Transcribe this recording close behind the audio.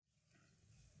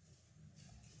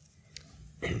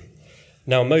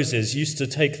Now Moses used to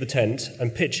take the tent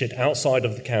and pitch it outside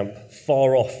of the camp,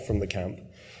 far off from the camp,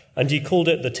 and he called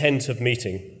it the tent of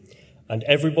meeting. And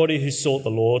everybody who sought the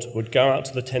Lord would go out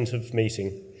to the tent of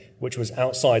meeting, which was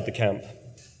outside the camp.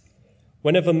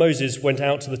 Whenever Moses went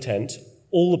out to the tent,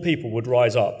 all the people would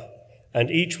rise up, and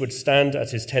each would stand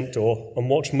at his tent door and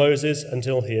watch Moses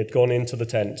until he had gone into the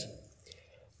tent.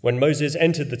 When Moses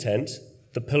entered the tent,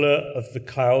 the pillar of the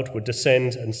cloud would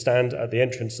descend and stand at the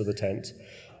entrance of the tent,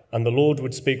 and the Lord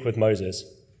would speak with Moses.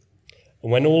 And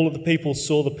when all of the people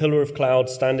saw the pillar of cloud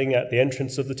standing at the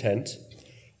entrance of the tent,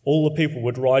 all the people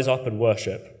would rise up and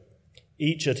worship,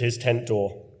 each at his tent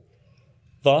door.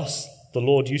 Thus the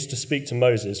Lord used to speak to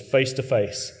Moses face to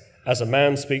face, as a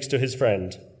man speaks to his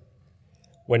friend.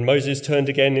 When Moses turned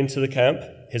again into the camp,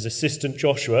 his assistant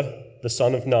Joshua, the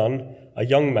son of Nun, a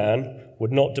young man,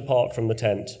 would not depart from the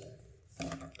tent.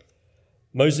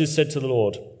 Moses said to the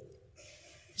Lord,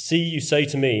 "See, you say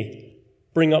to me,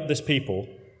 'Bring up this people,'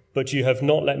 but you have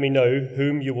not let me know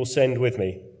whom you will send with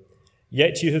me.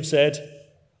 Yet you have said,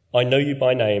 'I know you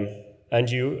by name,' and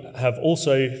you have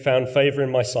also found favor in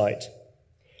my sight.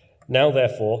 Now,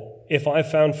 therefore, if I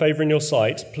have found favor in your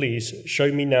sight, please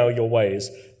show me now your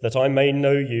ways, that I may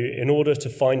know you in order to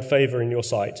find favor in your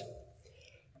sight.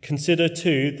 Consider,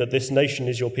 too, that this nation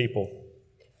is your people."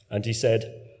 And he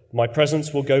said, "My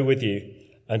presence will go with you,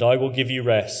 and I will give you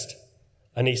rest."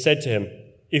 And he said to him,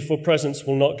 "If your presence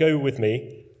will not go with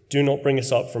me, do not bring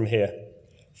us up from here.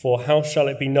 For how shall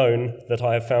it be known that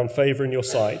I have found favor in your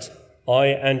sight, I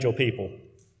and your people?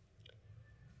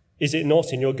 Is it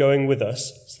not in your going with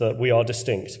us so that we are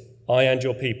distinct, I and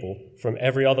your people, from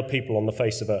every other people on the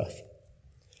face of earth?"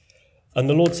 And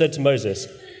the Lord said to Moses,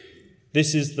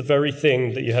 "This is the very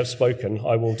thing that you have spoken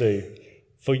I will do,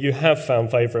 for you have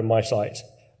found favor in my sight,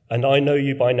 and I know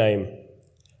you by name."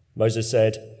 Moses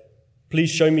said, "Please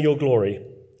show me your glory."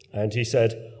 And he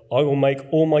said, "I will make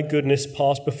all my goodness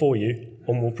pass before you,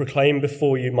 and will proclaim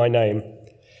before you my name,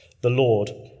 the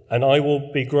Lord, and I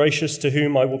will be gracious to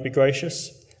whom I will be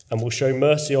gracious, and will show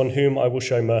mercy on whom I will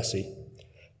show mercy.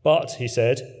 But," he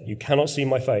said, "you cannot see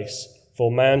my face,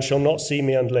 for man shall not see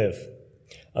me and live."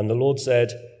 And the Lord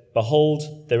said,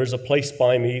 "Behold, there is a place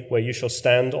by me where you shall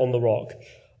stand on the rock,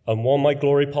 and while my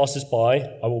glory passes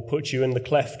by, I will put you in the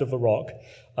cleft of the rock,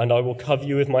 and I will cover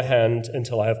you with my hand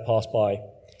until I have passed by.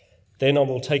 Then I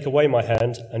will take away my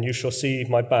hand, and you shall see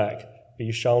my back, but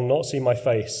you shall not see my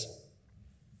face."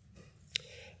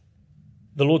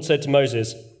 The Lord said to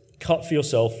Moses, "Cut for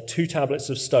yourself 2 tablets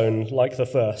of stone like the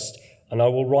first, and I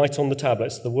will write on the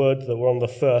tablets the word that were on the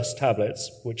first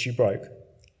tablets, which you broke.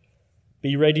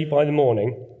 Be ready by the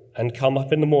morning, and come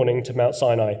up in the morning to Mount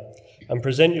Sinai, and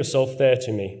present yourself there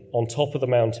to me, on top of the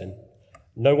mountain.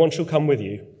 No one shall come with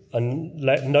you, and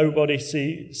let nobody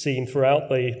seen throughout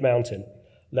the mountain.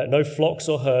 Let no flocks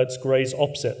or herds graze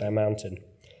opposite their mountain."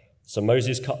 So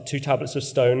Moses cut 2 tablets of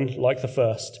stone like the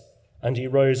first, and he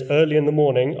rose early in the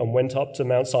morning and went up to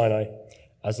Mount Sinai,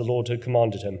 as the Lord had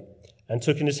commanded him, and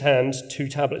took in his hand 2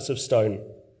 tablets of stone.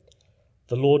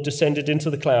 The Lord descended into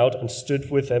the cloud and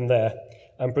stood with them there,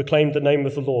 and proclaimed the name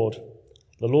of the Lord.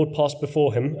 The Lord passed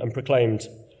before him and proclaimed,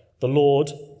 "The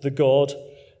Lord, the God,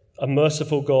 a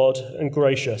merciful God and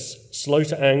gracious, slow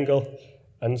to anger,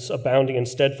 and abounding in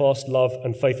steadfast love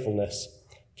and faithfulness,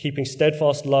 keeping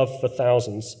steadfast love for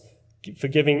thousands,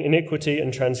 forgiving iniquity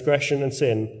and transgression and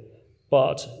sin,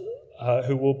 but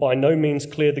who will by no means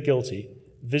clear the guilty,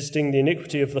 visiting the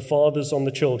iniquity of the fathers on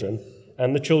the children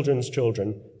and the children's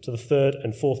children to the 3rd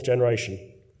and 4th generation."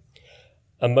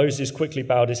 And Moses quickly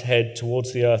bowed his head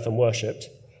towards the earth and worshipped.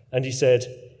 And he said,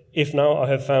 "If now I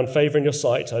have found favor in your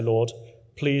sight, O Lord,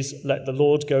 please let the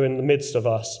Lord go in the midst of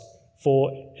us,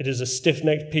 for it is a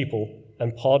stiff-necked people,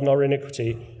 and pardon our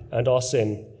iniquity and our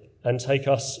sin, and take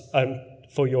us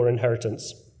for your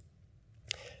inheritance."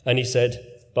 And he said,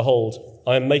 "Behold,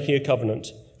 I am making a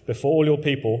covenant. Before all your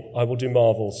people I will do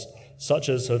marvels, such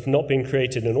as have not been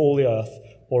created in all the earth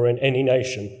or in any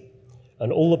nation.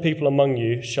 And all the people among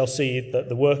you shall see that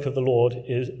the work of the Lord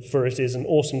is, for it is an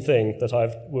awesome thing that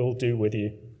I will do with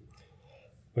you."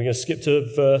 We're going to skip to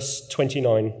verse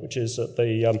 29, which is at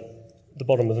the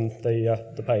bottom of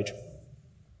the page.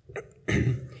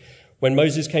 When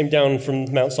Moses came down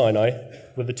from Mount Sinai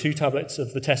with the 2 tablets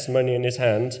of the testimony in his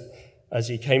hand, as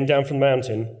he came down from the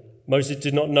mountain, Moses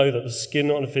did not know that the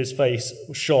skin of his face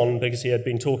shone because he had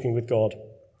been talking with God.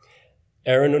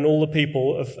 Aaron and all the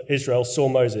people of Israel saw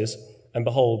Moses, and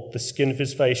behold, the skin of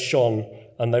his face shone,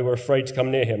 and they were afraid to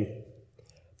come near him.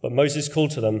 But Moses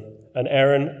called to them, and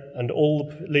Aaron and all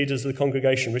the leaders of the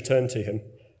congregation returned to him,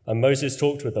 and Moses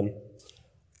talked with them.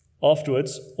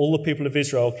 Afterwards, all the people of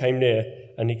Israel came near,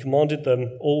 and he commanded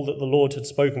them all that the Lord had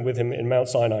spoken with him in Mount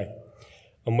Sinai.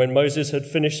 And when Moses had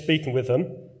finished speaking with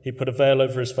them, he put a veil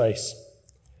over his face.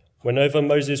 Whenever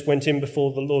Moses went in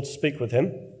before the Lord to speak with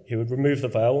him, he would remove the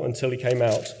veil until he came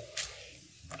out.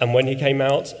 And when he came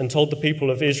out and told the people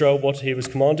of Israel what he was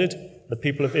commanded, the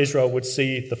people of Israel would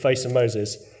see the face of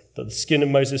Moses, that the skin of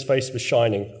Moses' face was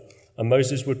shining, and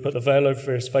Moses would put the veil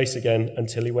over his face again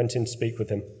until he went in to speak with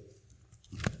him.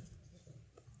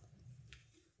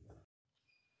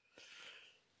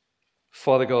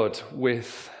 Father God,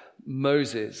 with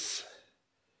Moses,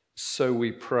 so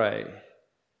we pray,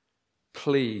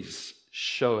 please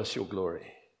show us your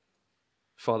glory.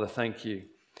 Father, thank you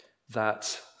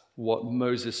that what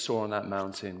Moses saw on that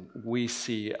mountain, we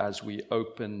see as we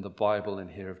open the Bible and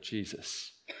hear of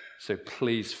Jesus. So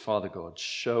please, Father God,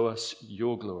 show us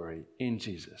your glory in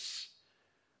Jesus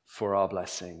for our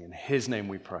blessing. In his name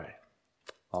we pray.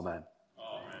 Amen.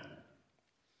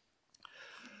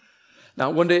 Now,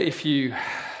 I wonder if you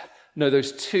know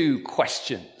those two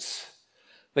questions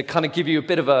that kind of give you a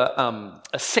bit of a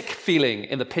sick feeling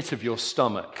in the pit of your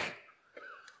stomach.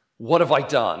 What have I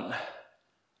done?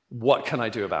 What can I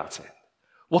do about it?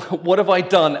 What have I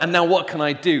done? And now what can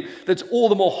I do? That's all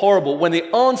the more horrible when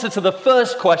the answer to the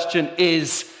first question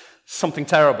is something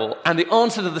terrible, and the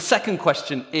answer to the second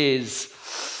question is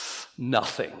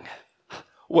nothing.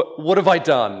 What have I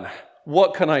done?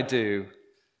 What can I do?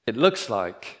 It looks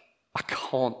like I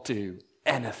can't do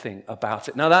anything about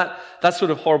it. Now that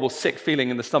sort of horrible sick feeling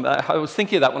in the stomach, I was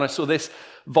thinking of that when I saw this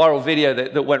viral video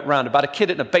that went around about a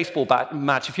kid at a baseball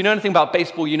match. If you know anything about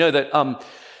baseball, you know that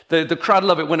the crowd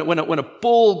love it when a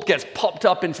ball gets popped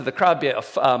up into the crowd, be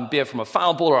it from a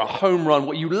foul ball or a home run.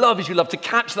 What you love is you love to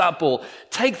catch that ball,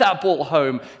 take that ball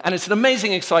home, and it's an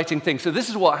amazing, exciting thing. So this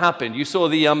is what happened. You saw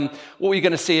what you're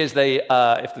going to see is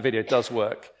if the video does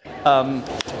work,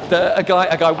 a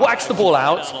guy whacks the ball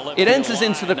out, it enters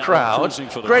into the crowd,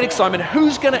 great excitement,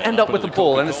 who's going to end up with the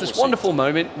ball? And it's this wonderful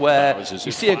moment where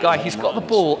you see a guy, he's got the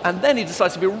ball, and then he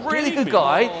decides to be a really good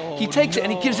guy, he takes it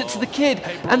and he gives it to the kid,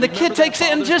 and the kid takes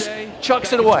it and just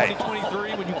chucks it away.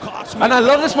 And I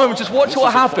love this moment, just watch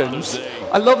what happens.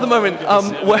 I love the moment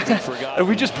where, if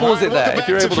we just pause it there, if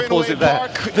you're able to pause it there.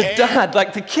 The dad,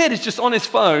 the kid is just on his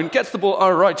phone, gets the ball,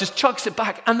 all right, just chucks it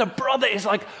back, and the brother is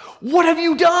like, what have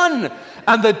you done?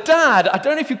 And the dad, I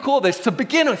don't know if you caught this, to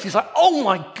begin with, he's like, oh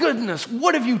my goodness,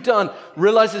 what have you done?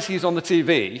 Realizes he's on the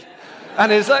TV.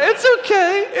 And it's like,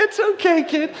 it's okay,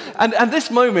 kid. And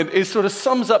this moment sort of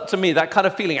sums up to me that kind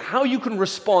of feeling, how you can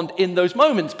respond in those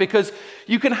moments, because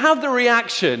you can have the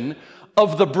reaction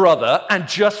of the brother and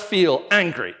just feel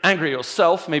angry at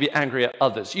yourself, maybe angry at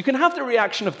others. You can have the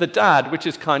reaction of the dad, which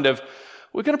is kind of,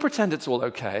 we're going to pretend it's all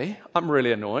okay. I'm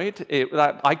really annoyed.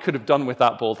 I could have done with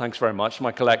that ball, thanks very much,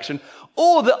 my collection.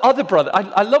 Or the other brother,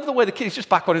 I love the way the kid is just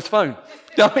back on his phone.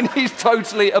 I mean, he's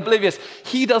totally oblivious.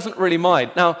 He doesn't really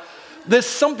mind. Now, there's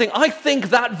something, I think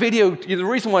that video, the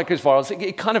reason why it goes viral is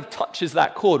it kind of touches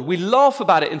that chord. We laugh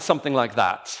about it in something like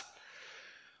that.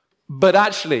 But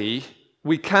actually,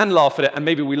 we can laugh at it, and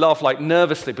maybe we laugh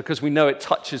nervously because we know it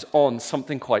touches on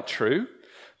something quite true.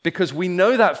 Because we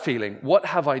know that feeling, what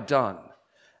have I done?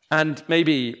 And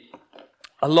maybe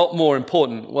a lot more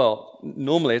important, well,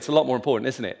 normally it's a lot more important,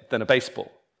 isn't it, than a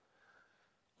baseball?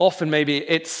 Often maybe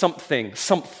it's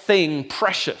something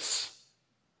precious.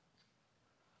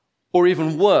 Or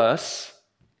even worse,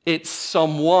 it's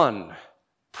someone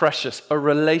precious, a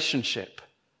relationship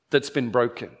that's been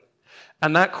broken.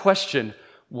 And that question,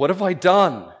 what have I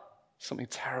done? Something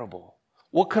terrible.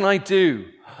 What can I do?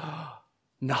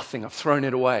 Nothing. I've thrown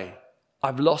it away.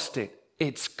 I've lost it.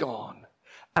 It's gone.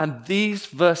 And these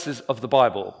verses of the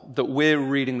Bible that we're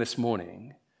reading this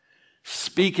morning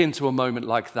speak into a moment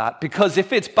like that, because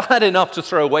if it's bad enough to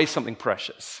throw away something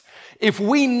precious, if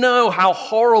we know how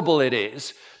horrible it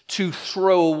is to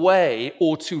throw away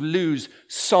or to lose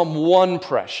someone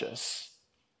precious,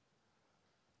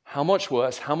 how much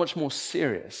worse, how much more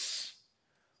serious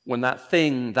when that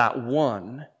thing, that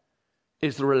one,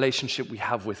 is the relationship we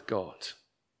have with God.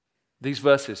 These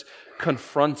verses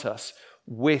confront us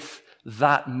with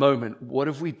that moment. What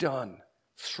have we done?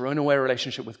 Thrown away a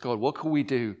relationship with God. What can we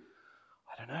do?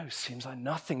 I don't know. Seems like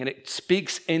nothing. And it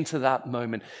speaks into that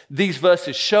moment. These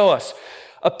verses show us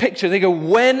a picture. They go,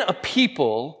 when a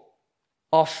people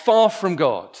are far from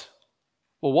God,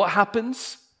 well, what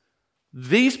happens?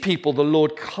 These people, the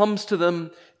Lord comes to them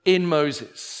in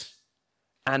Moses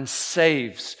and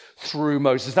saves through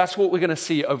Moses. That's what we're going to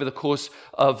see over the course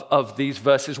of these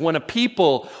verses. When a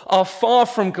people are far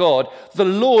from God, the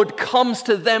Lord comes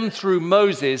to them through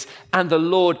Moses, and the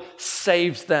Lord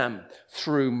saves them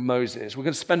through Moses. We're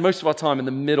going to spend most of our time in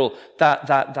the middle,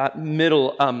 that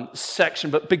middle section.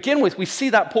 But begin with, we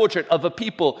see that portrait of a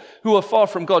people who are far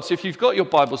from God. So if you've got your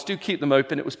Bibles, do keep them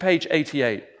open. It was page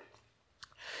 88.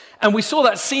 And we saw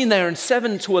that scene there in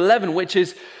 7 to 11, which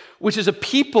is a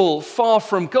people far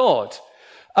from God.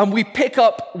 And we've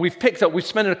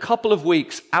spent a couple of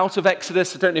weeks out of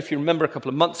Exodus. I don't know if you remember, a couple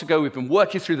of months ago, we've been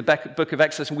working through the book of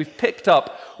Exodus, and we've picked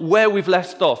up where we've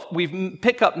left off. We've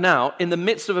picked up now in the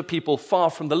midst of a people far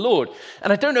from the Lord.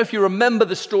 And I don't know if you remember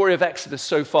the story of Exodus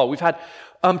so far. We've had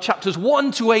chapters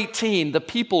 1 to 18, the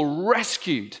people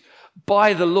rescued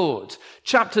by the Lord.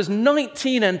 Chapters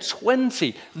 19 and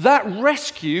 20, that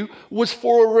rescue was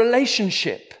for a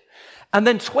relationship. And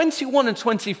then 21 and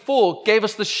 24 gave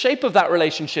us the shape of that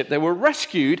relationship. They were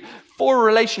rescued for a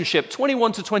relationship.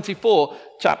 21 to 24,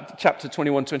 chapter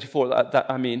 21, 24,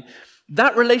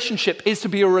 that relationship is to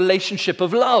be a relationship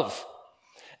of love.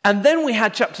 And then we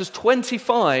had chapters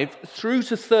 25 through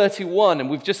to 31, and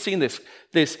we've just seen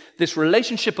this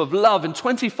relationship of love. And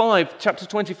chapter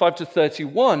 25 to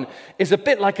 31 is a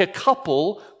bit like a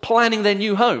couple planning their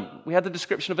new home. We had the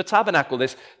description of a tabernacle.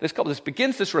 This couple, this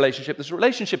begins this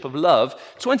relationship of love.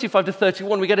 25 to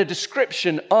 31, we get a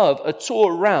description of a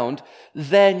tour around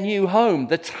their new home,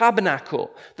 the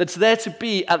tabernacle that's there to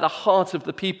be at the heart of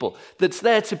the people, that's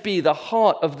there to be the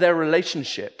heart of their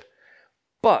relationship.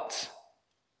 But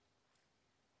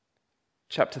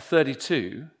chapter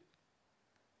 32,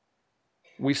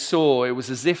 we saw it was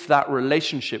as if that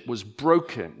relationship was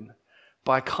broken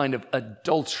by a kind of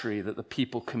adultery that the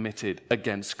people committed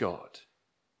against God.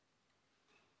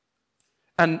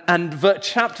 And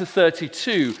chapter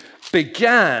 32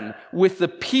 began with the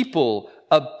people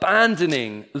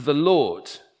abandoning the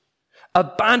Lord,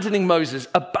 abandoning Moses,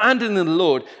 abandoning the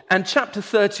Lord. And chapter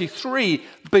 33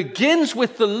 begins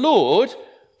with the Lord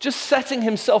just setting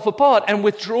himself apart and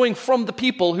withdrawing from the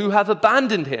people who have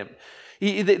abandoned him.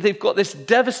 They've got this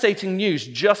devastating news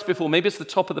just before, maybe it's the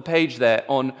top of the page there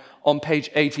on page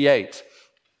 88,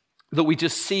 that we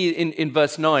just see in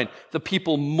verse 9, the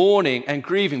people mourning and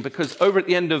grieving, because over at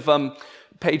the end of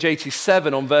page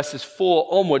 87 on verses 4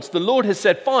 onwards, the Lord has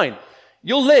said, fine,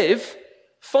 you'll live,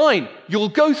 fine, you'll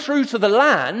go through to the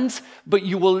land, but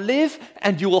you will live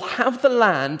and you will have the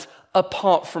land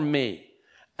apart from me.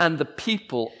 And the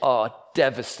people are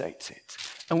devastated.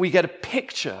 And we get a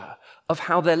picture of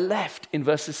how they're left in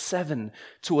verses 7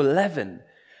 to 11.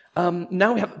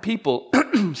 Now we have people,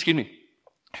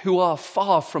 who are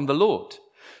far from the Lord.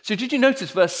 So did you notice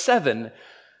verse 7?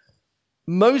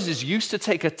 Moses used to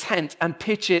take a tent and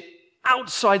pitch it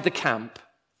outside the camp,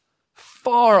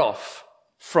 far off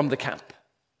from the camp.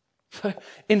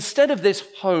 Instead of this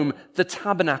home, the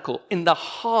tabernacle, in the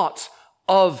heart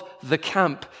of the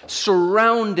camp,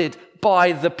 surrounded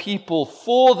by the people,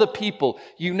 for the people,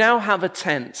 you now have a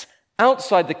tent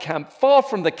outside the camp, far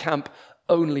from the camp,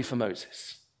 only for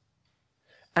Moses.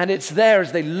 And it's there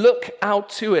as they look out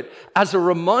to it as a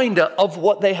reminder of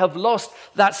what they have lost,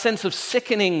 that sense of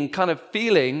sickening kind of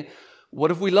feeling.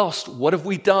 What have we lost? What have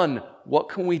we done? What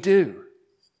can we do?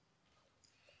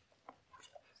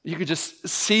 You could just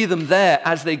see them there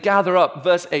as they gather up.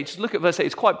 Verse 8, just look at verse 8,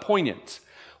 it's quite poignant.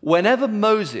 Whenever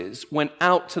Moses went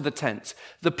out to the tent,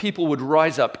 the people would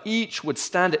rise up. Each would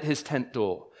stand at his tent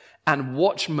door and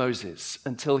watch Moses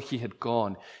until he had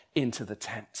gone into the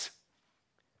tent.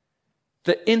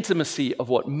 The intimacy of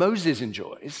what Moses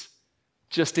enjoys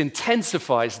just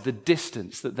intensifies the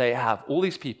distance that they have. All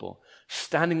these people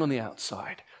standing on the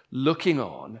outside, looking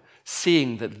on,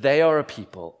 seeing that they are a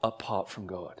people apart from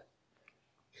God.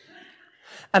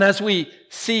 And as we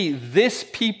see this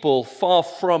people far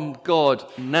from God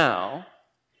now,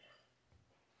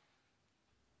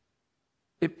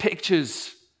 it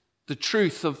pictures the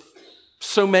truth of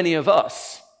so many of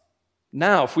us.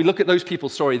 Now, if we look at those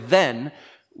people's story, then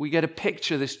we get a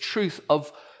picture, this truth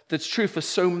that's true for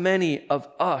so many of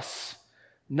us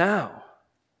now.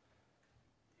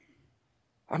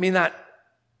 I mean,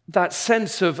 that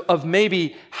sense of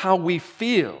maybe how we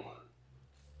feel.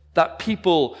 That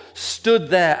people stood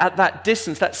there at that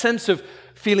distance, that sense of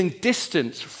feeling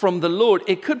distant from the Lord.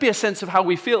 It could be a sense of how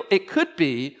we feel. It could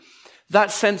be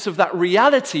that sense of that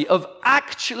reality of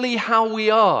actually how we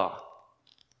are.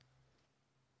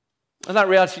 And that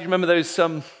reality, you remember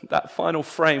that final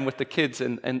frame with the kids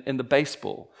in the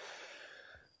baseball?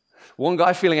 One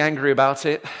guy feeling angry about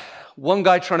it, one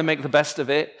guy trying to make the best of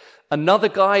it, another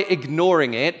guy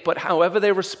ignoring it, but however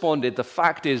they responded, the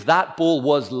fact is that ball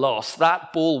was lost.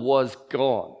 That ball was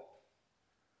gone.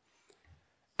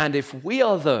 And if we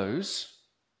are those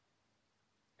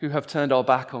who have turned our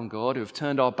back on God, who have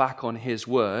turned our back on his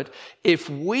word, if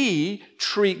we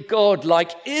treat God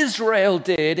like Israel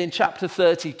did in chapter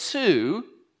 32,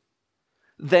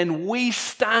 then we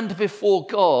stand before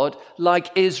God like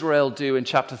Israel do in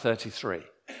chapter 33,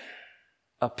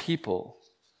 a people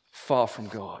far from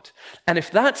God. And if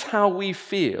that's how we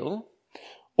feel,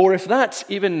 or if that's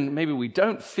even, maybe we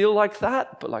don't feel like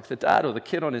that, but like the dad or the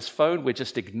kid on his phone, we're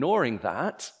just ignoring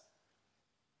that,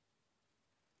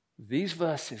 these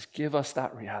verses give us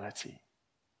that reality.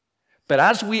 But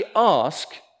as we ask,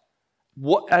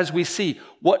 as we see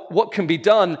what can be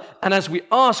done, and as we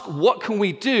ask what can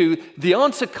we do, the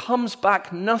answer comes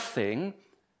back nothing,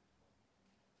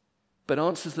 but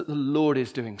answers that the Lord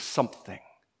is doing something.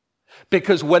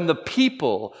 Because when the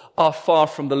people are far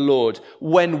from the Lord,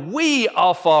 when we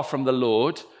are far from the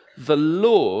Lord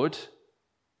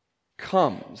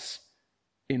comes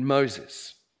in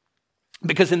Moses.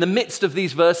 Because in the midst of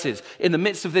these verses, in the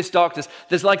midst of this darkness,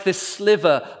 there's like this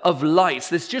sliver of light.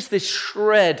 There's just this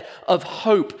shred of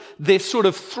hope, this sort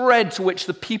of thread to which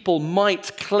the people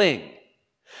might cling.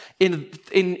 In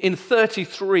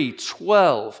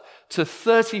 33:12 to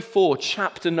 34,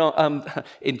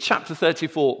 in chapter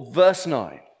 34, verse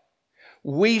 9,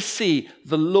 we see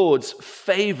the Lord's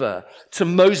favor to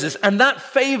Moses. And that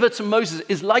favor to Moses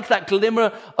is like that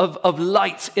glimmer of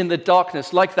light in the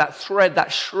darkness, like that thread,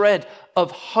 that shred of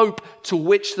hope to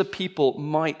which the people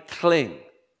might cling.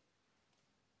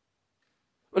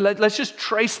 Let's just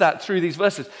trace that through these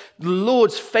verses. The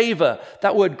Lord's favor,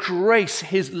 that word grace,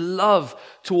 his love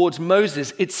towards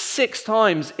Moses, it's 6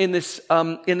 times in this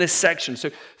section. So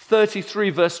 33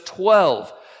 verse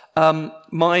 12,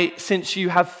 since you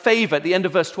have favor, at the end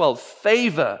of verse 12,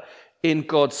 favor in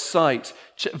God's sight.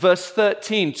 Verse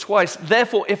 13, twice,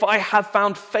 therefore, if I have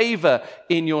found favor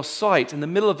in your sight, in the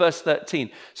middle of verse 13,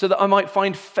 so that I might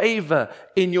find favor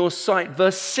in your sight.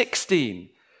 Verse 16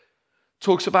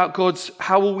 talks about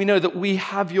how will we know that we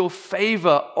have your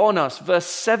favor on us? Verse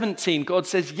 17, God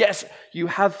says, yes, you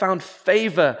have found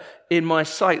favor in my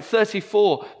sight.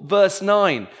 34, verse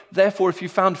 9, therefore,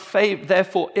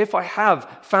 if I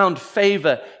have found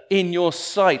favor in your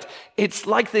sight. It's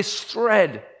like this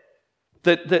thread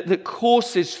that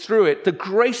courses through it, the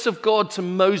grace of God to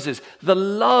Moses, the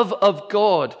love of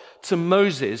God to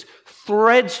Moses,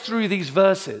 threads through these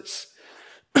verses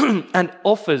and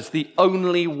offers the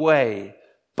only way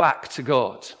back to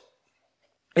God.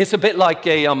 It's a bit like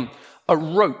a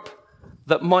rope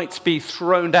that might be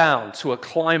thrown down to a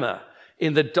climber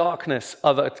in the darkness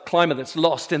of a climber that's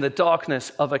lost in the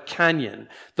darkness of a canyon.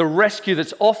 The rescue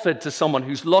that's offered to someone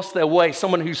who's lost their way,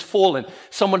 someone who's fallen,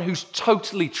 someone who's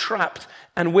totally trapped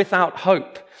and without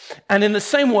hope. And in the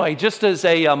same way, just as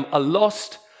a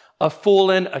lost, a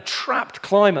fallen, a trapped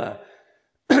climber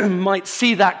might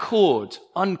see that cord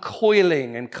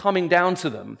uncoiling and coming down to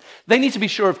them, they need to be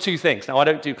sure of 2 things. Now, I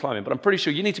don't do climbing, but I'm pretty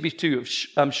sure you need to be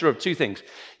sure of 2 things.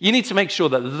 You need to make sure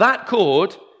that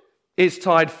cord is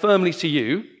tied firmly to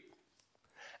you,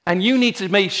 and you need to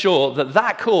make sure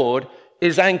that cord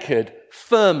is anchored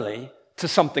firmly to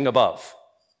something above.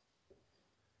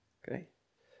 Okay?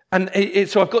 And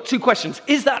so I've got 2 questions.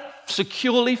 Is that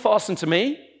securely fastened to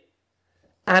me?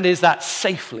 And is that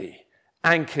safely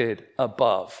anchored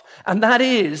above? And that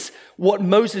is what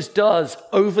Moses does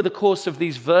over the course of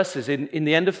these verses. In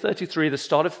the end of 33, the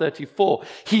start of 34,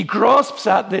 he grasps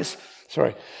at this,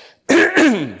 frog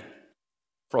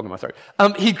in my throat.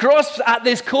 He grasps at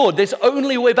this cord, this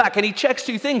only way back, and he checks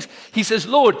 2 things. He says,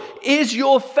 Lord, is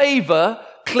your favor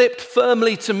clipped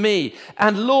firmly to me?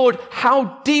 And Lord,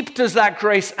 how deep does that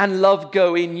grace and love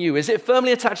go in you? Is it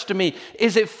firmly attached to me?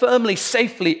 Is it firmly,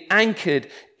 safely anchored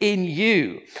in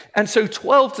you? And so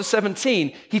 12 to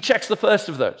 17, he checks the first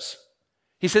of those.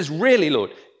 He says, really, Lord,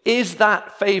 is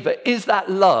that favor, is that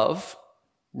love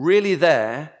really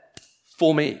there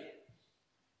for me?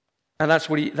 And that's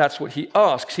what he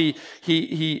asks. He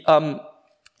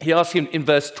asks him in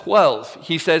verse 12.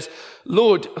 He says,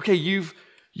 Lord, okay, you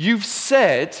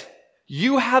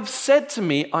have said to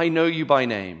me, I know you by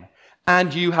name,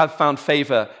 and you have found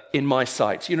favor in my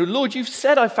sight. Lord, you've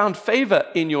said I found favor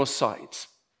in your sight.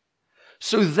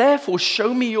 So therefore,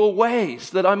 show me your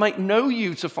ways that I might know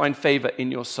you to find favor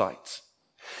in your sight.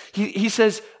 He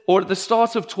says, or at the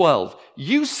start of 12,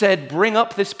 you said, bring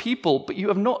up this people, but you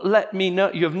have not let me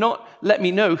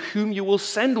know whom you will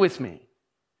send with me.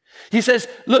 He says,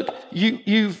 look,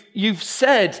 you've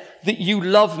said that you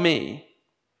love me,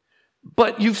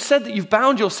 but you've said that you've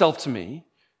bound yourself to me.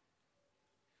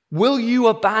 Will you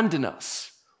abandon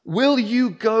us? Will you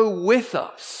go with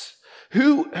us?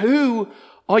 Who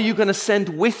are you going to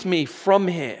send with me from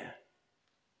here?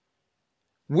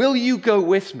 Will you go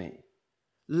with me?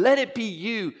 Let it be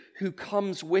you who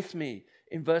comes with me,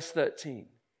 in verse 13.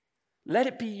 Let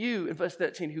it be you, in verse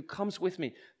 13, who comes with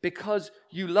me because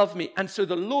you love me. And so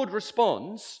the Lord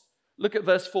responds, look at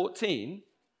verse 14.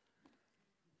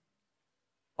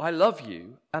 I love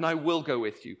you and I will go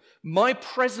with you. My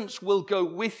presence will go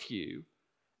with you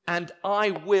and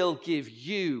I will give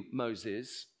you,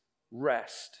 Moses,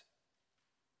 rest.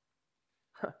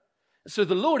 So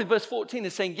the Lord in verse 14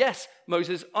 is saying, yes,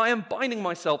 Moses, I am binding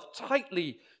myself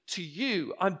tightly to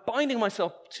you. I'm binding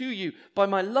myself to you by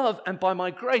my love and by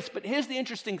my grace. But here's the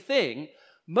interesting thing.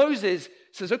 Moses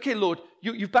says, okay, Lord,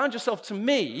 you've bound yourself to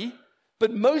me,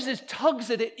 but Moses tugs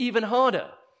at it even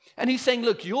harder. And he's saying,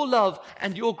 look, your love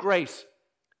and your grace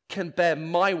can bear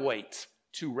my weight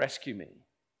to rescue me.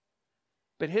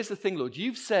 But here's the thing, Lord,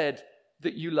 you've said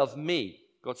that you love me.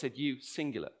 God said, you,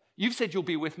 singular. You've said you'll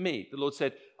be with me. The Lord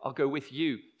said, I'll go with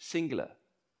you, singular.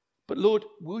 But Lord,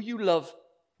 will you love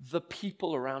the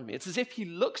people around me? It's as if he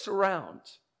looks around.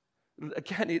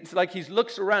 Again, it's like he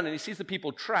looks around and he sees the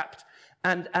people trapped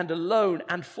and alone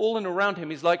and fallen around him.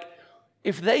 He's like,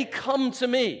 if they come to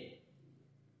me,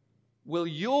 will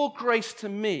your grace to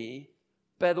me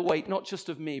bear the weight, not just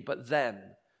of me, but them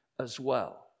as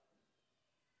well?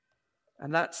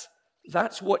 And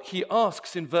that's what he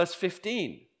asks in verse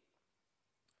 15.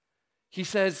 He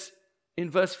says in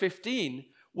verse 15,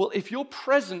 well, if your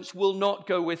presence will not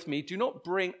go with me, do not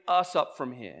bring us up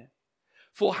from here.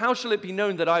 For how shall it be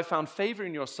known that I have found favor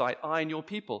in your sight, I and your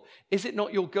people? Is it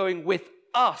not your going with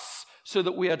us so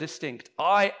that we are distinct,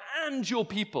 I and your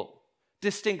people,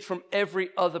 distinct from every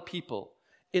other people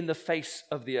in the face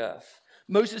of the earth?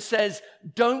 Moses says,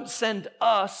 don't send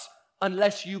us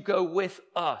unless you go with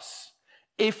us.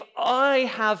 If I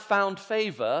have found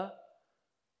favor,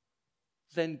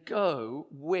 then go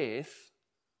with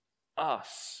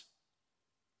us.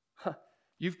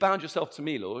 You've bound yourself to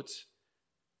me, Lord.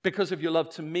 Because of your love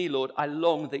to me, Lord, I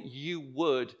long that you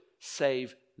would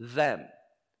save them.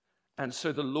 And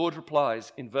so the Lord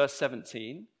replies in verse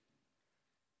 17,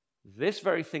 this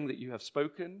very thing that you have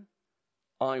spoken,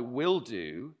 I will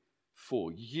do,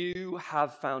 for you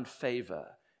have found favor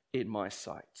in my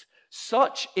sight.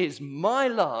 Such is my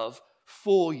love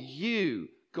for you,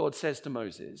 God says to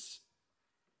Moses,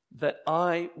 that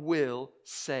I will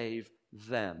save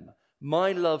them.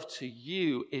 My love to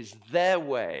you is their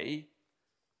way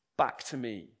back to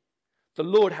me. The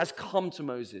Lord has come to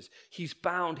Moses. He's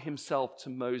bound himself to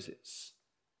Moses.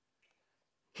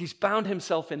 He's bound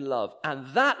himself in love. And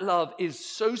that love is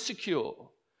so secure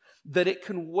that it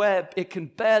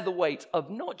can bear the weight of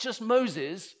not just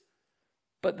Moses,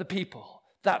 but the people.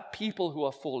 That people who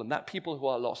are fallen, that people who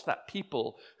are lost, that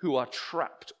people who are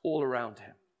trapped all around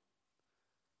him.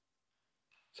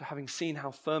 So having seen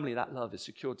how firmly that love is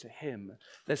secured to him,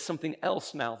 there's something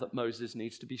else now that Moses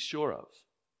needs to be sure of.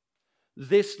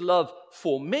 This love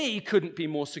for me couldn't be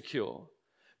more secure.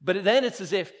 But then it's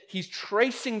as if he's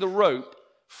tracing the rope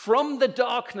from the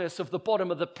darkness of the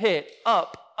bottom of the pit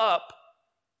up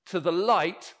to the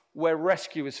light where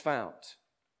rescue is found.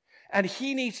 And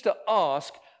he needs to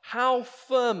ask, how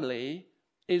firmly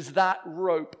is that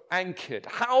rope anchored?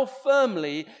 How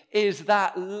firmly is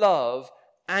that love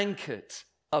anchored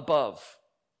above?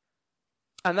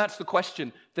 And that's the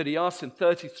question that he asks in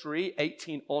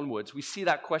 33:18 onwards. We see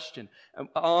that question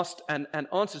asked and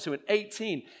answered to in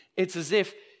 18. It's as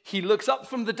if he looks up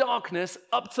from the darkness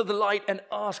up to the light and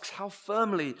asks, how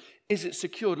firmly is it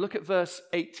secured? Look at verse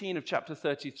 18 of chapter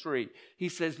 33. He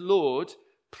says, Lord,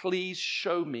 please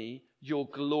show me your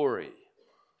glory.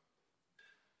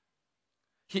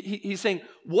 He's saying,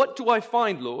 what do I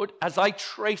find, Lord, as I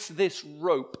trace this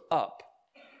rope up?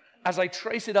 As I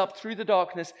trace it up through the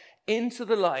darkness into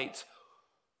the light,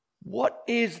 what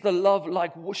is the love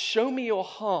like? Show me your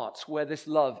heart where this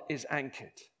love is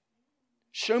anchored.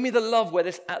 Show me the love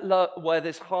where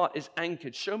this heart is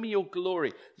anchored. Show me your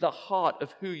glory, the heart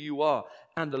of who you are.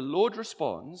 And the Lord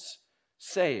responds,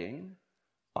 saying,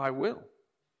 I will.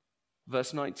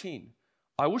 Verse 19,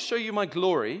 I will show you my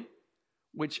glory,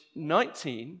 which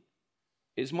 19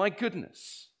 is my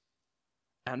goodness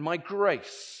and my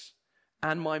grace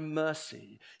and my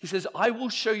mercy. He says, I will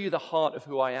show you the heart of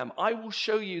who I am. I will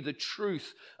show you the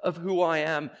truth of who I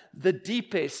am, the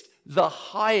deepest, the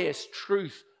highest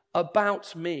truth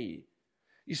about me.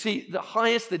 You see, the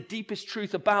highest, the deepest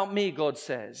truth about me, God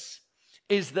says,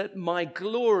 is that my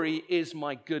glory is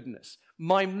my goodness.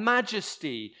 My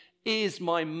majesty is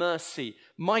my mercy.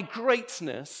 My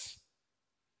greatness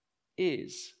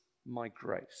is my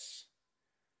grace.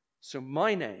 So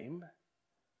my name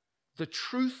The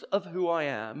truth of who I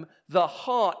am, the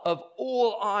heart of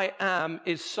all I am,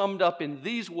 is summed up in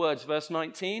these words, verse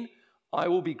 19. I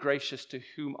will be gracious to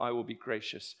whom I will be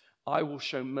gracious. I will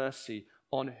show mercy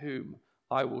on whom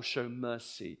I will show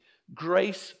mercy.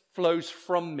 Grace flows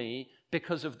from me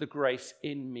because of the grace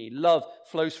in me. Love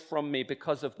flows from me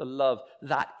because of the love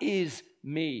that is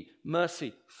me.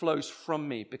 Mercy flows from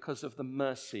me because of the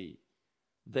mercy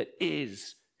that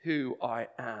is who I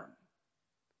am.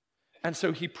 And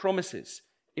so he promises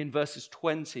in verses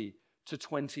 20 to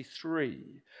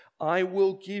 23, I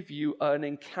will give you an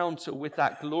encounter with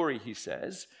that glory, he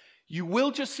says. You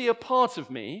will just see a part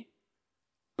of me,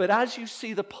 but as you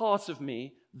see the part of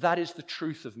me, that is the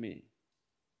truth of me.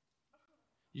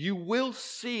 You will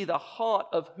see the heart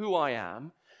of who I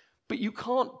am, but you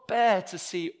can't bear to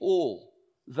see all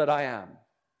that I am.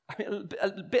 I mean,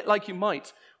 a bit like you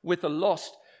might with a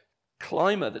lost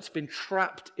climber that's been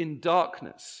trapped in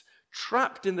darkness.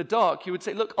 Trapped in the dark, you would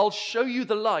say, look, I'll show you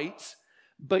the light,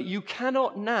 but you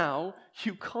cannot now,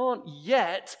 you can't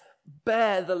yet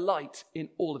bear the light in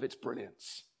all of its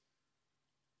brilliance,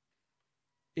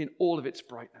 in all of its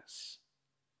brightness.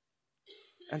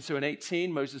 And so in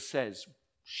 18, Moses says,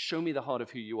 show me the heart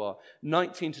of who you are.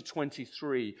 19 to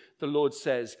 23, the Lord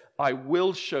says, I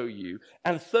will show you.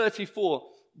 And 34,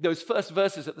 those first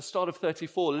verses at the start of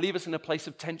 34 leave us in a place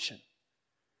of tension.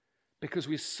 Because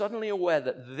we're suddenly aware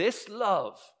that this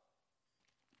love,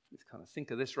 let's kind of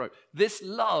think of this rope, this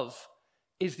love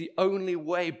is the only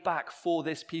way back for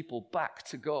this people, back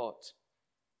to God.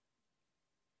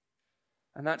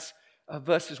 And that's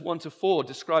verses 1 to 4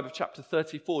 describe of chapter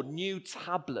 34, new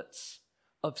tablets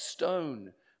of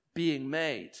stone being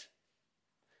made.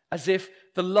 As if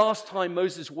the last time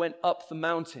Moses went up the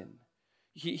mountain,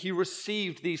 he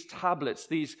received these tablets,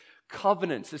 these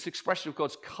covenants, this expression of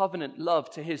God's covenant love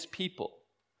to his people,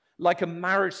 like a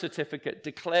marriage certificate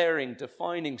declaring,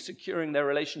 defining, securing their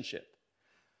relationship.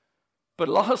 But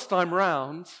last time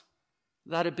round,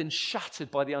 that had been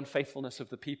shattered by the unfaithfulness of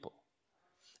the people.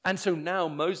 And so now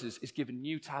Moses is given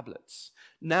new tablets.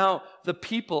 Now the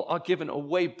people are given a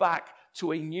way back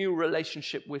to a new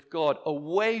relationship with God, a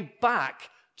way back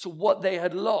to what they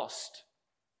had lost.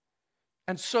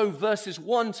 And so verses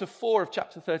 1 to 4 of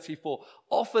chapter 34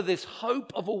 offer this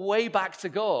hope of a way back to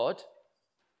God.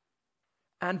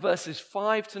 And verses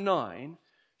 5 to 9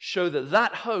 show that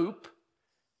that hope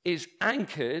is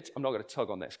anchored. I'm not going to tug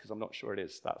on this because I'm not sure it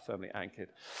is that firmly anchored.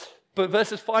 But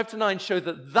verses 5 to 9 show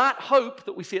that that hope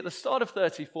that we see at the start of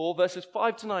 34, verses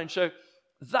 5 to 9 show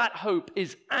that hope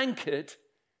is anchored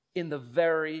in the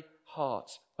very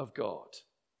heart of God.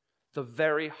 The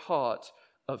very heart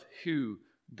of who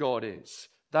God is.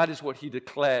 That is what he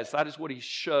declares. That is what he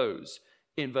shows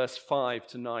in verse 5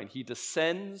 to 9. He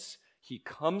descends, he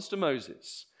comes to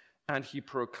Moses, and he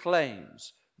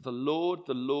proclaims, the Lord,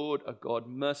 a God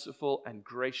merciful and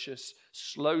gracious,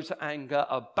 slow to anger,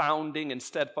 abounding in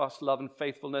steadfast love and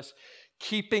faithfulness,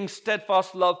 keeping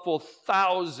steadfast love for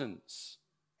thousands,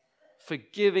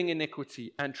 forgiving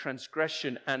iniquity and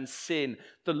transgression and sin.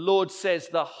 The Lord says,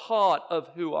 the heart of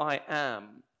who I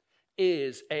am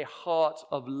is a heart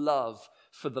of love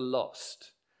for the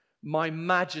lost. My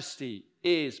majesty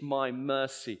is my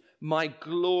mercy. My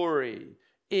glory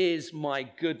is my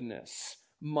goodness.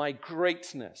 My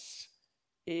greatness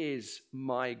is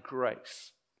my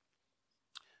grace.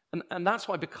 And that's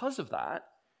why, because of that,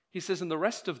 he says in the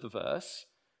rest of the verse,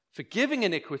 forgiving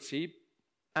iniquity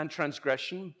and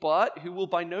transgression, but who will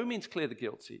by no means clear the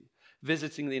guilty,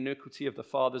 visiting the iniquity of the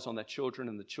fathers on their children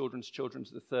and the children's children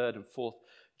to the third and fourth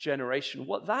generation.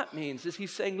 What that means is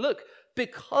he's saying, look,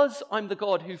 because I'm the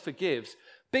God who forgives,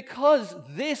 because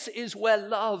this is where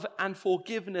love and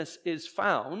forgiveness is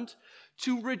found,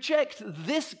 to reject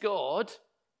this God,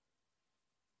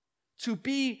 to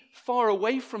be far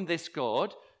away from this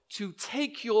God, to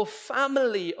take your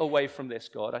family away from this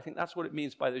God, I think that's what it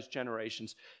means by those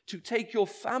generations. To take your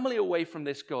family away from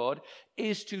this God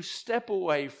is to step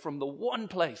away from the one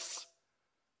place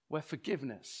where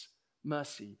forgiveness,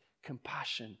 mercy,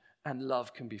 compassion, and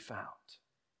love can be found.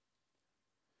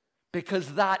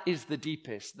 Because that is the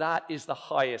deepest, that is the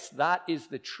highest, that is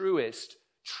the truest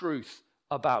truth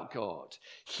about God.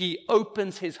 He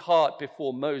opens his heart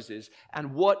before Moses,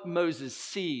 and what Moses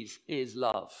sees is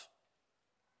love.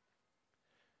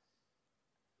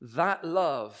 That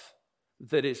love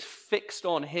that is fixed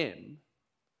on him,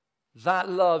 that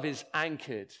love is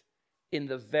anchored in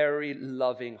the very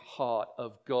loving heart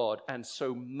of God. And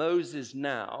so Moses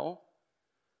now,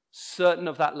 certain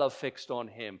of that love fixed on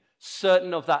him,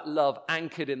 certain of that love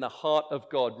anchored in the heart of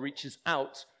God, reaches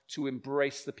out to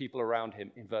embrace the people around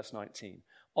him in verse 19.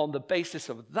 On the basis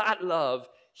of that love,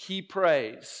 he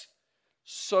prays,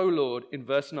 So, Lord, in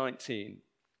verse 19,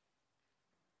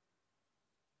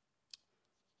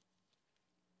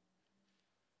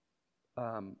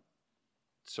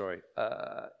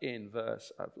 in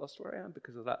verse, I've lost where I am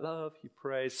because of that love, he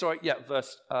prays.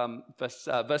 Verse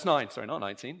 9, not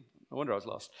 19. No wonder I was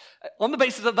lost. On the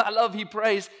basis of that love, he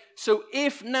prays, so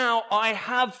if now I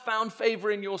have found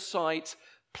favor in your sight,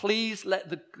 please let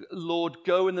the Lord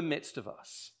go in the midst of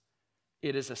us.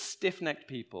 It is a stiff-necked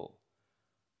people,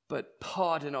 but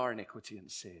pardon our iniquity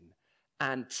and sin,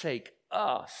 and take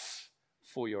us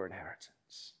for your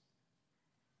inheritance.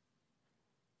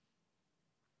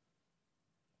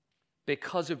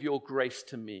 Because of your grace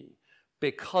to me,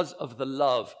 because of the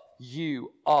love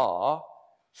you are,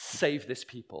 save this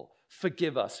people,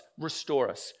 forgive us, restore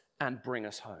us, and bring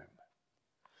us home.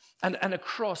 And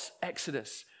across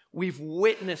Exodus, we've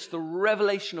witnessed the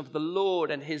revelation of the Lord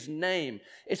and his name.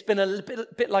 It's been a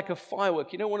bit like a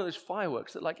firework. You know, one of those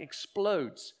fireworks that like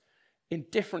explodes in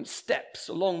different steps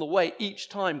along the way, each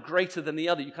time greater than the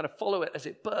other. You kind of follow it as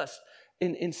it bursts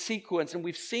in sequence. And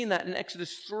we've seen that in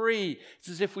Exodus 3. It's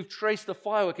as if we've traced the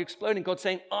firework exploding, God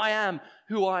saying, I am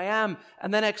who I am.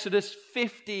 And then Exodus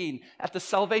 15, at the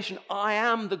salvation, I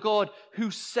am the God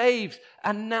who saves.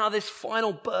 And now this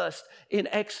final burst in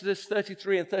Exodus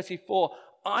 33 and 34,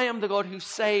 I am the God who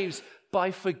saves by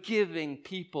forgiving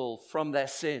people from their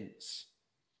sins.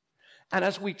 And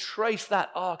as we trace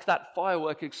that arc, that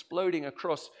firework exploding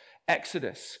across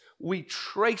Exodus, we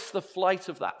trace the flight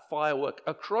of that firework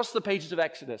across the pages of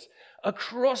Exodus,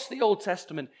 across the Old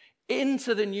Testament,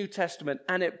 into the New Testament,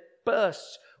 and it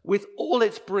bursts with all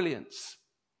its brilliance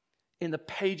in the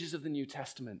pages of the New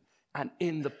Testament and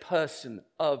in the person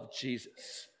of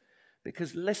Jesus.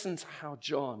 Because listen to how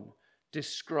John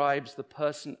describes the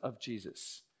person of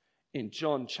Jesus in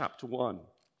John chapter 1,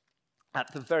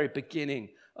 at the very beginning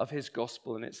of his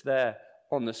gospel, and it's there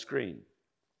on the screen.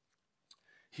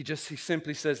 He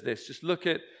simply says this. Just look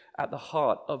at the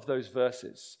heart of those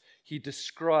verses. He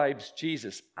describes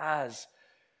Jesus as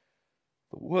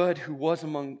the Word who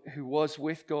was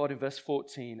with God in verse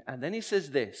 14. And then he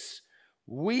says this,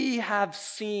 we have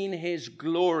seen his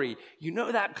glory. You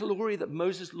know that glory that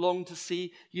Moses longed to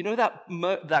see? You know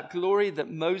that glory that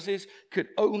Moses could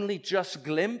only just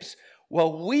glimpse?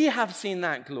 Well, we have seen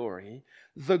that glory,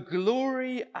 the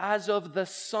glory as of the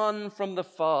Son from the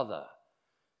Father,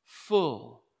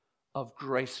 full of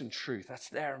grace and truth. That's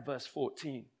there in verse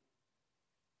 14.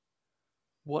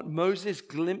 What Moses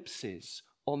glimpses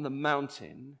on the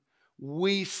mountain,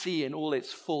 we see in all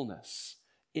its fullness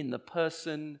in the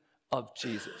person of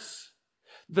Jesus.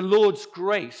 The Lord's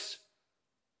grace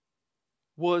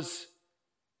was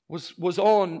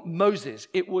on Moses.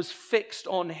 It was fixed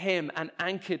on him and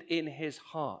anchored in his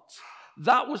heart.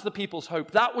 That was the people's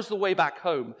hope. That was the way back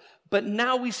home. But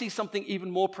now we see something even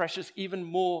more precious, even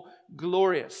more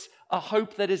glorious, a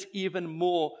hope that is even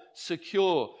more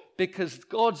secure, because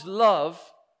God's love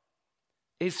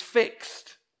is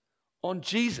fixed on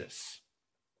Jesus.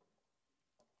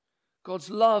 God's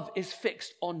love is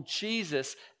fixed on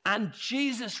Jesus, and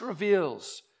Jesus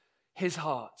reveals his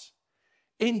heart.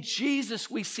 In Jesus,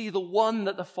 we see the one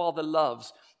that the Father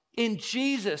loves. In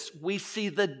Jesus, we see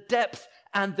the depth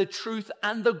and the truth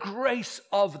and the grace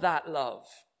of that love.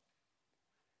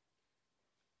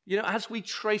 You know, as we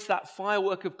trace that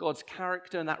firework of God's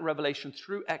character and that revelation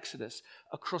through Exodus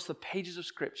across the pages of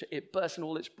Scripture, it bursts in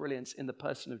all its brilliance in the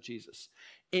person of Jesus.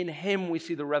 In him, we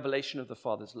see the revelation of the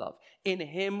Father's love. In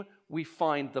him, we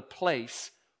find the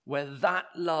place where that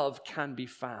love can be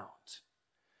found.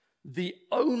 The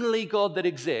only God that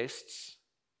exists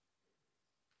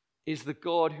is the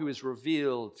God who is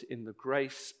revealed in the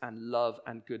grace and love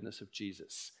and goodness of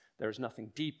Jesus. There is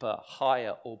nothing deeper,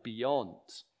 higher, or beyond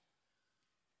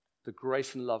the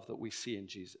grace and love that we see in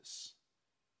Jesus.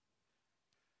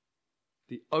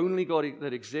 The only God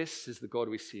that exists is the God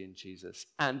we see in Jesus.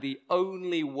 And the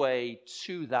only way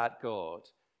to that God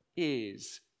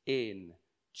is in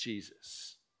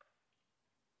Jesus.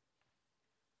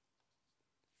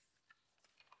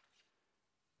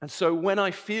 And so when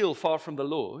I feel far from the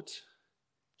Lord,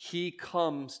 he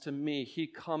comes to me, he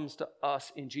comes to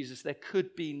us in Jesus. There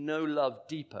could be no love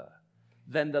deeper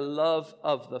than the love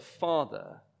of the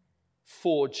Father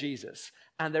for Jesus.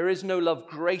 And there is no love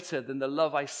greater than the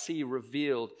love I see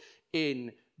revealed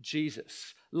in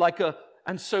Jesus.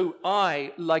 And so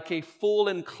I, like a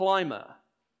fallen climber,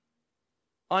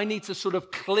 I need to sort of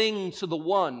cling to the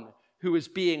one who is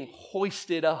being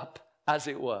hoisted up, as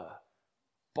it were,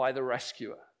 by the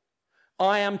rescuer.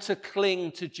 I am to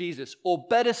cling to Jesus. Or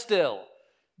better still,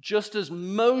 just as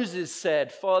Moses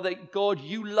said, Father God,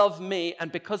 you love me,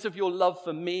 and because of your love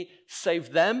for me,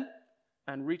 save them.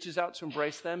 and reaches out to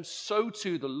embrace them, so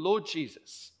too the Lord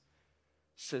Jesus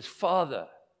says, Father,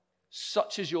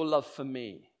 such is your love for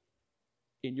me.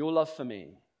 In your love for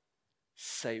me,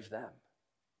 save them.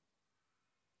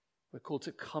 We're called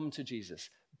to come to Jesus,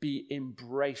 be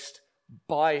embraced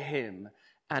by him,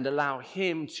 and allow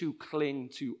him to cling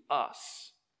to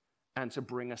us and to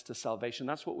bring us to salvation.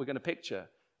 That's what we're going to picture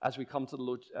as we come to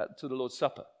the Lord's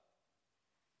Supper.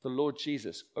 The Lord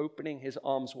Jesus opening his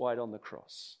arms wide on the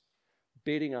cross,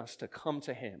 bidding us to come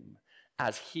to him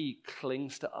as he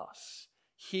clings to us.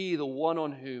 He, the one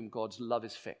on whom God's love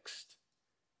is fixed.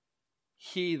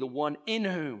 He, the one in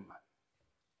whom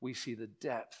we see the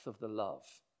depth of the love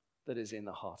that is in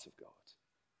the heart of God.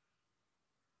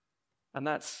 And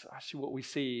that's actually what we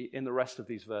see in the rest of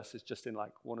these verses, just in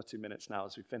like 1 or 2 minutes now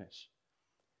as we finish.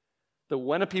 That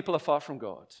when a people are far from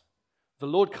God, the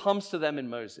Lord comes to them in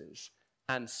Moses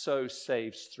and so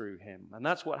saves through him. And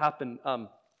that's what happened.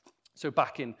 So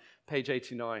back in page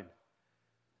 89,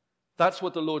 that's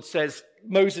what the Lord says.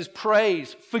 Moses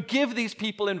prays, forgive these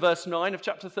people in verse 9 of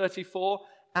chapter 34.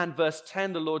 And verse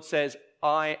 10, the Lord says,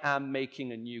 I am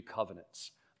making a new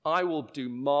covenant. I will do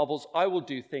marvels. I will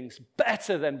do things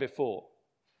better than before.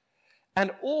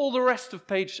 And all the rest of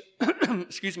page,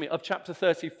 of chapter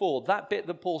 34, that bit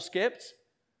that Paul skipped,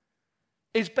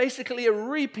 is basically a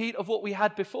repeat of what we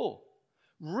had before.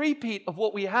 Repeat of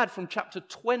what we had from chapter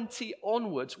 20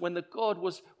 onwards when the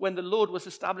Lord was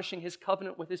establishing his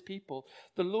covenant with his people.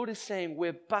 The Lord is saying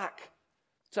we're back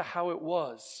to how it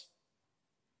was.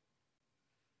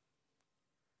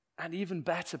 And even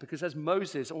better, because as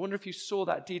Moses, I wonder if you saw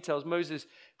that detail, as Moses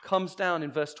comes down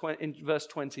in verse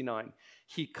 29.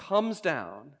 He comes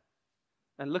down,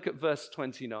 and look at verse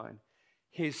 29.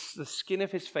 The skin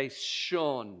of his face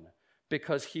shone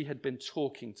because he had been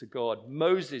talking to God.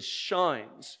 Moses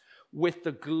shines with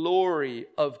the glory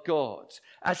of God.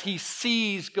 As he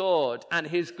sees God and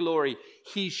his glory,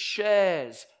 he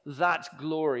shares that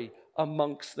glory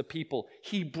amongst the people.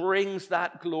 He brings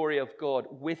that glory of God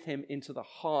with him into the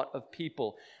heart of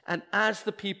people. And as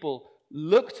the people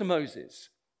look to Moses,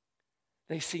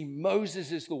 they see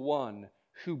Moses is the one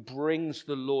who brings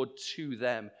the Lord to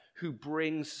them, who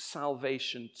brings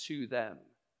salvation to them.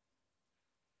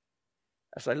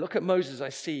 As I look at Moses, I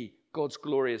see God's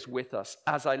glory is with us.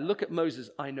 As I look at Moses,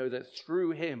 I know that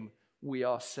through him we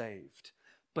are saved.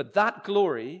 But that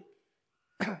glory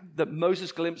that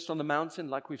Moses glimpsed on the mountain,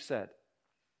 like we've said,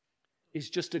 is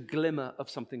just a glimmer of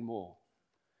something more.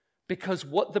 Because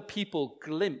what the people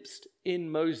glimpsed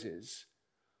in Moses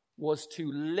was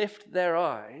to lift their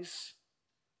eyes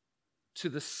to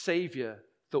the Savior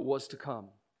that was to come.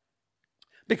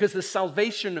 Because the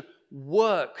salvation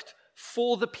worked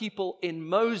for the people in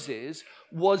Moses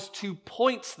was to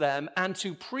point them and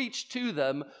to preach to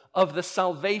them of the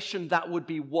salvation that would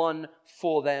be won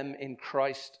for them in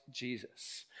Christ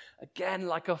Jesus. Again,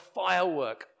 like a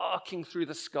firework arcing through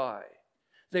the sky,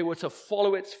 they were to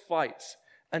follow its flight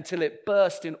until it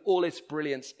burst in all its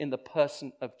brilliance in the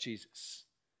person of Jesus.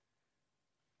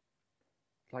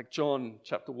 Like John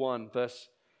chapter 1, verse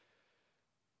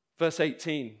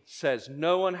 18 says,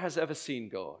 no one has ever seen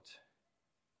God,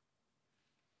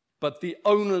 but the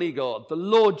only God, the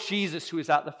Lord Jesus, who is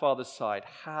at the Father's side,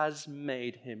 has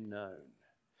made him known.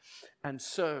 And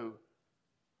so,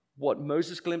 what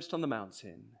Moses glimpsed on the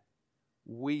mountain,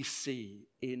 we see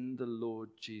in the Lord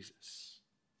Jesus.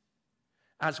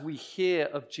 As we hear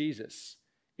of Jesus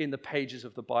in the pages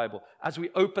of the Bible, as we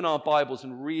open our Bibles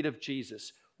and read of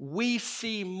Jesus, we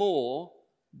see more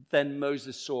than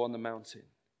Moses saw on the mountain.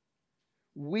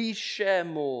 We share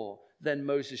more than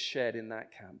Moses shared in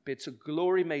that camp. It's a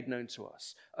glory made known to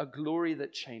us, a glory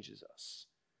that changes us.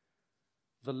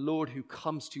 The Lord who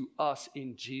comes to us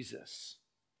in Jesus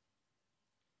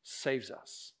saves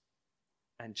us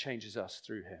and changes us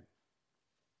through him.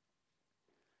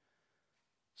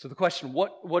 So the question,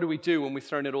 what do we do when we've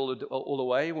thrown it all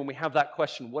away? When we have that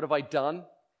question, what have I done?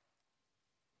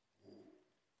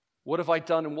 What have I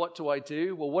done and what do I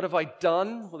do? Well, what have I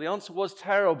done? Well, the answer was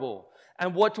terrible.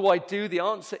 And what do I do? The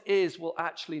answer is, well,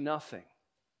 actually nothing.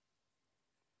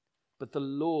 But the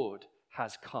Lord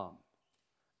has come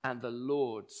and the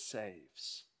Lord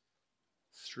saves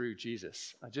through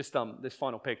Jesus. This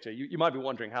final picture, you might be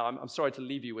wondering how, I'm sorry to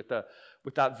leave you with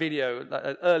that video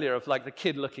earlier of like the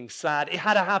kid looking sad. It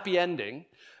had a happy ending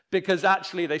because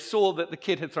actually they saw that the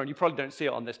kid had thrown, you probably don't see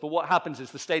it on this, but what happens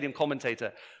is the stadium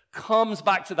commentator comes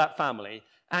back to that family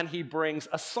and he brings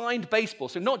a signed baseball.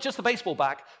 So not just the baseball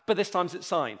back, but this time it's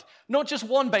signed. Not just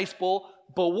one baseball,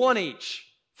 but one each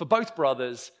for both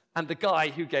brothers and the guy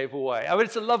who gave away. I mean,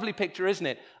 it's a lovely picture, isn't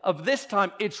it? Of this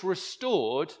time it's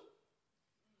restored,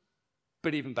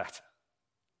 but even better.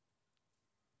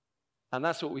 And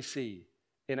that's what we see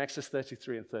in Exodus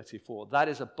 33 and 34. That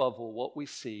is above all what we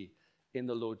see in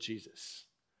the Lord Jesus.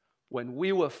 When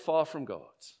we were far from God,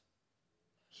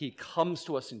 he comes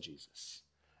to us in Jesus,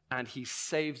 and he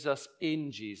saves us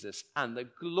in Jesus. And the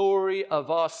glory of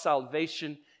our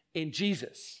salvation in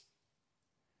Jesus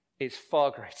is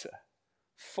far greater,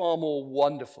 far more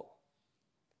wonderful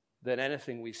than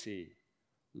anything we see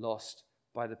lost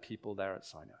by the people there at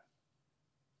Sinai.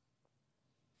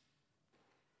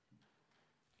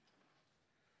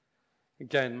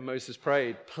 Again, Moses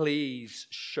prayed, please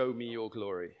show me your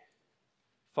glory.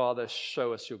 Father,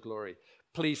 show us your glory.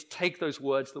 Please take those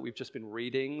words that we've just been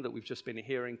reading, that we've just been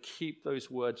hearing. Keep those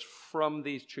words from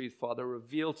these truths, Father.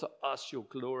 Reveal to us your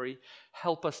glory.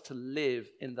 Help us to live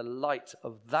in the light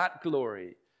of that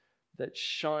glory that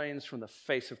shines from the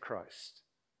face of Christ,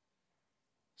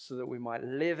 so that we might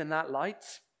live in that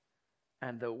light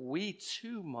and that we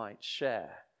too might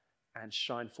share and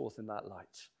shine forth in that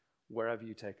light wherever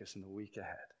you take us in the week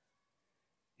ahead.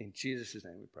 In Jesus'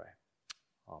 name we pray.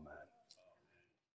 Amen.